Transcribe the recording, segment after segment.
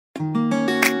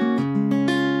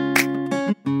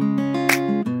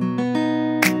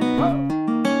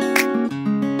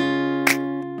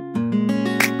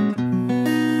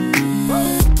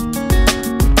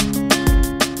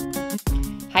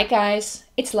guys,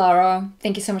 it's Lara.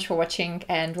 Thank you so much for watching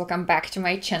and welcome back to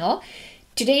my channel.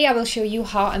 Today I will show you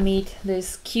how I made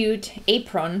this cute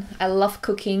apron. I love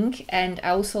cooking and I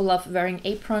also love wearing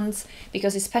aprons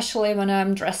because especially when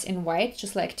I'm dressed in white,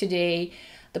 just like today,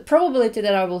 the probability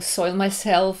that I will soil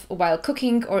myself while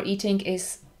cooking or eating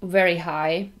is very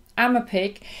high. I'm a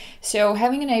pig, so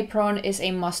having an apron is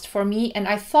a must for me, and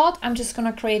I thought I'm just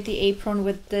gonna create the apron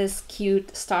with this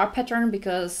cute star pattern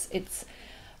because it's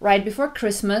right before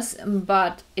Christmas,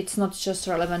 but it's not just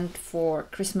relevant for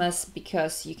Christmas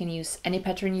because you can use any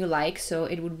pattern you like, so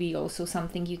it would be also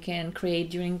something you can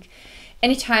create during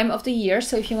any time of the year.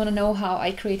 So if you want to know how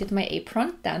I created my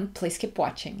apron, then please keep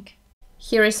watching.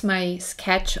 Here is my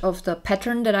sketch of the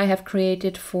pattern that I have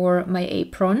created for my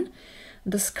apron.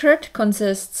 The skirt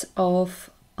consists of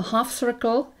a half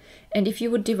circle, and if you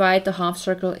would divide the half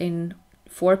circle in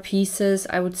 4 pieces,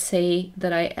 I would say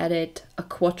that I added a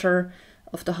quarter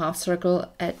of the half circle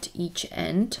at each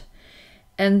end,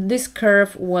 and this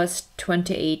curve was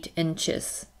 28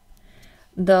 inches.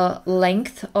 The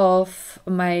length of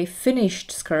my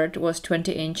finished skirt was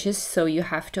 20 inches, so you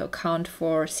have to account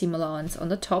for seam allowance on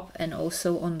the top and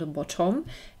also on the bottom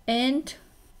and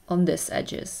on these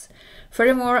edges.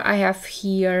 Furthermore, I have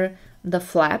here the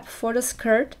flap for the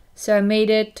skirt, so I made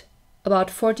it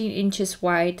about 14 inches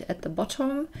wide at the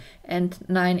bottom and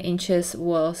 9 inches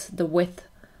was the width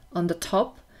on the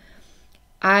top.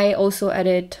 I also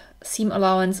added seam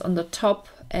allowance on the top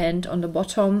and on the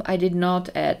bottom. I did not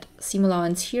add seam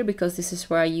allowance here because this is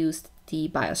where I used the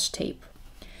bias tape.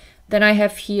 Then I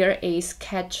have here a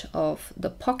sketch of the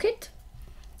pocket.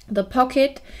 The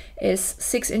pocket is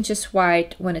 6 inches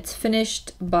wide when it's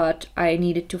finished, but I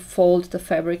needed to fold the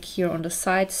fabric here on the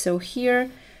sides. So here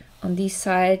on these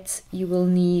sides, you will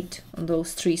need, on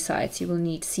those 3 sides, you will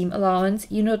need seam allowance.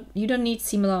 You don't need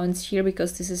seam allowance here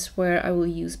because this is where I will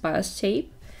use bias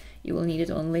tape. You will need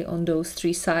it only on those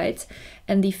 3 sides.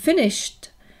 And the finished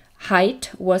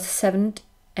height was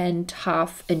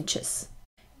 7.5 inches.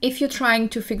 If you're trying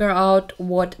to figure out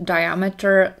what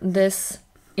diameter this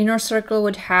inner circle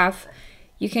would have,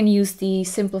 you can use the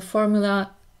simple formula.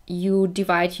 You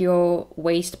divide your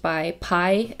waist by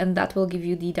pi and that will give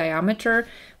you the diameter,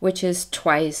 which is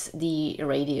twice the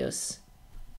radius.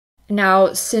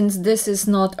 Now, since this is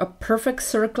not a perfect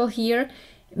circle here,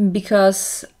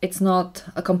 because it's not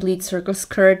a complete circle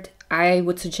skirt, I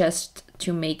would suggest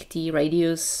to make the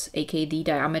radius, aka the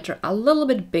diameter, a little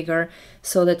bit bigger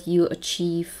so that you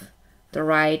achieve the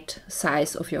right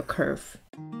size of your curve.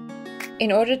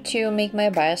 In order to make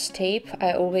my bias tape,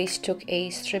 I always took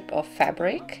a strip of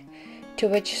fabric, to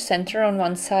which center on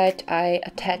one side I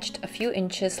attached a few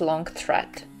inches long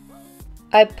thread.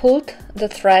 I pulled the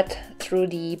thread through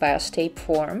the bias tape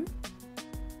form.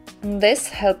 This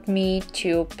helped me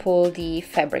to pull the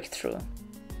fabric through.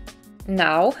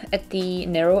 Now, at the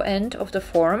narrow end of the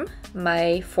form,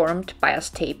 my formed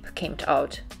bias tape came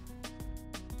out.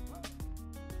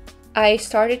 I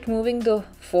started moving the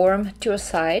form to a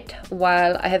side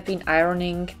while I have been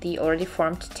ironing the already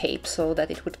formed tape so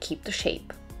that it would keep the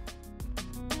shape.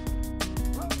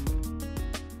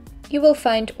 You will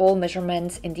find all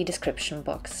measurements in the description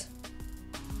box.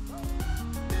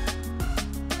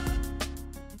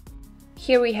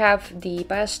 Here we have the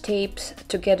bias tapes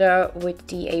together with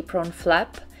the apron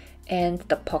flap and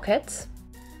the pockets.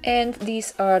 And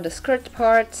these are the skirt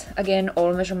parts. Again,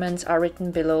 all measurements are written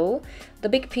below. The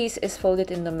big piece is folded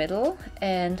in the middle,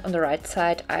 and on the right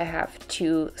side I have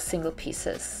 2 single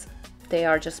pieces. They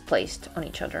are just placed on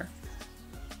each other.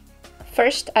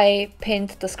 First, I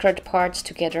pinned the skirt parts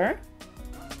together.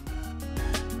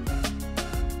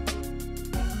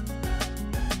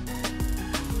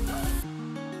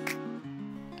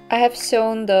 I have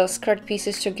sewn the skirt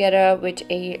pieces together with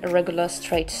a regular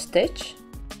straight stitch.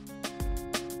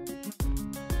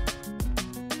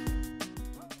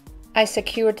 I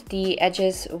secured the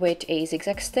edges with a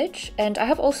zigzag stitch, and I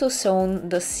have also sewn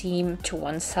the seam to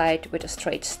one side with a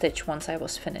straight stitch once I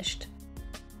was finished.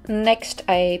 Next,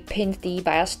 I pinned the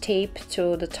bias tape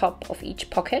to the top of each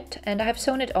pocket, and I have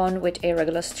sewn it on with a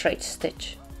regular straight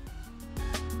stitch.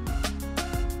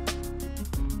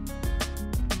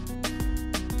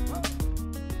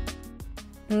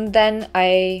 Then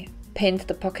I pinned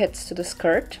the pockets to the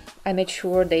skirt. I made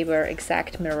sure they were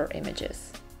exact mirror images.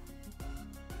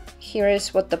 Here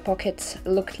is what the pockets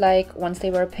looked like once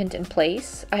they were pinned in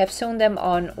place. I have sewn them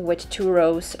on with 2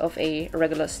 rows of a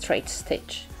regular straight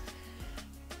stitch.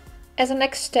 As a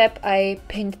next step, I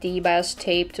pinned the bias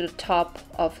tape to the top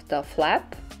of the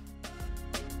flap.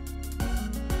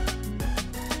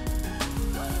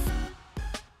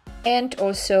 And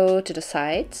also to the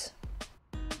sides.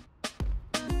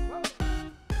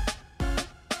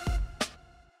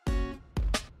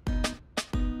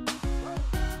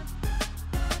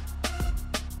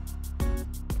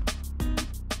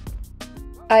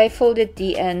 I folded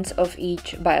the ends of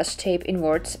each bias tape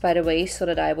inwards, by the way, so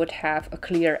that I would have a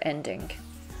clear ending.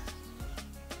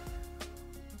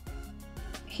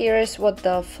 Here is what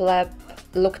the flap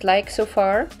looked like so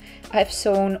far. I've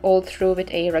sewn all through with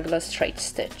a regular straight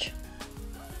stitch.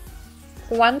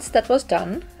 Once that was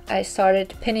done, I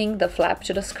started pinning the flap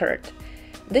to the skirt.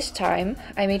 This time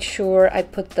I made sure I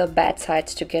put the bad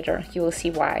sides together, you will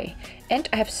see why, and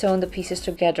I have sewn the pieces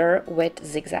together with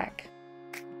zigzag.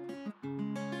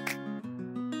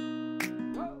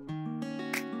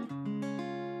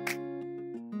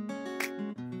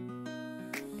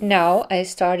 Now I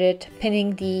started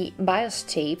pinning the bias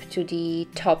tape to the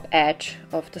top edge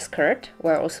of the skirt,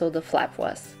 where also the flap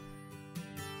was.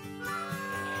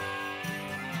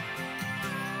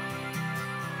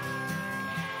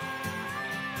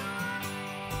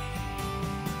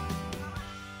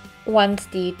 Once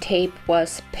the tape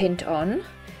was pinned on,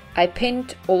 I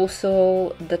pinned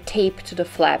also the tape to the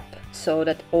flap so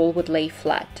that all would lay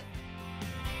flat.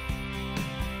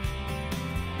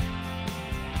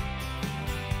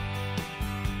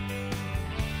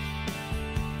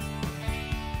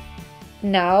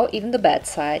 Now even the bad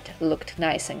side looked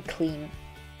nice and clean.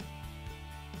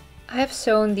 I have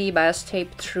sewn the bias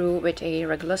tape through with a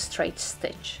regular straight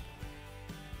stitch.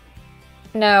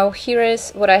 Now here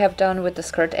is what I have done with the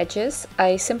skirt edges.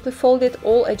 I simply folded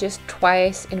all edges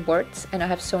twice inwards and I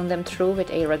have sewn them through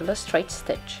with a regular straight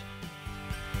stitch.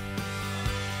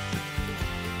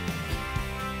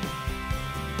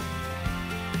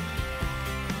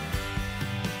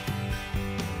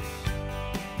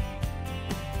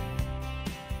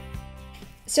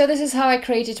 So this is how I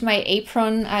created my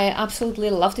apron. I absolutely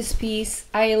love this piece.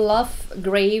 I love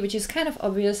gray, which is kind of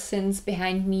obvious since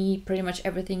behind me pretty much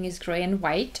everything is gray and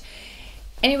white.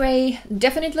 Anyway,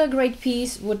 definitely a great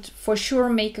piece, would for sure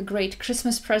make a great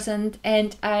Christmas present,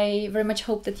 and I very much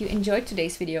hope that you enjoyed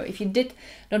today's video. If you did,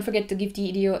 don't forget to give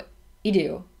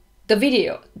the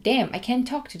video, damn, I can't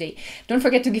talk today. Don't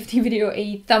forget to give the video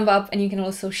a thumb up, and you can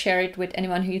also share it with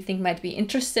anyone who you think might be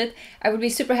interested. I would be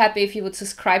super happy if you would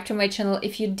subscribe to my channel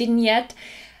if you didn't yet.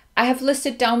 I have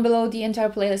listed down below the entire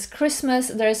playlist Christmas.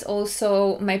 There's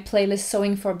also my playlist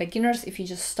Sewing for Beginners if you're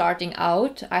just starting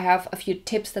out. I have a few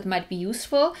tips that might be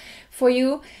useful for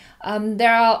you.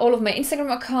 There are all of my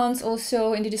Instagram accounts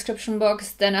also in the description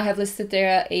box. Then I have listed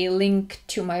there a link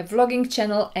to my vlogging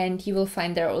channel, and you will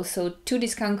find there also 2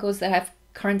 discount codes that I have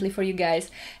currently for you guys.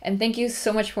 And thank you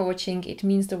so much for watching. It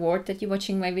means the world that you're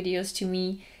watching my videos to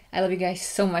me. I love you guys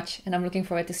so much, and I'm looking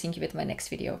forward to seeing you with my next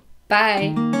video.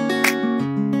 Bye!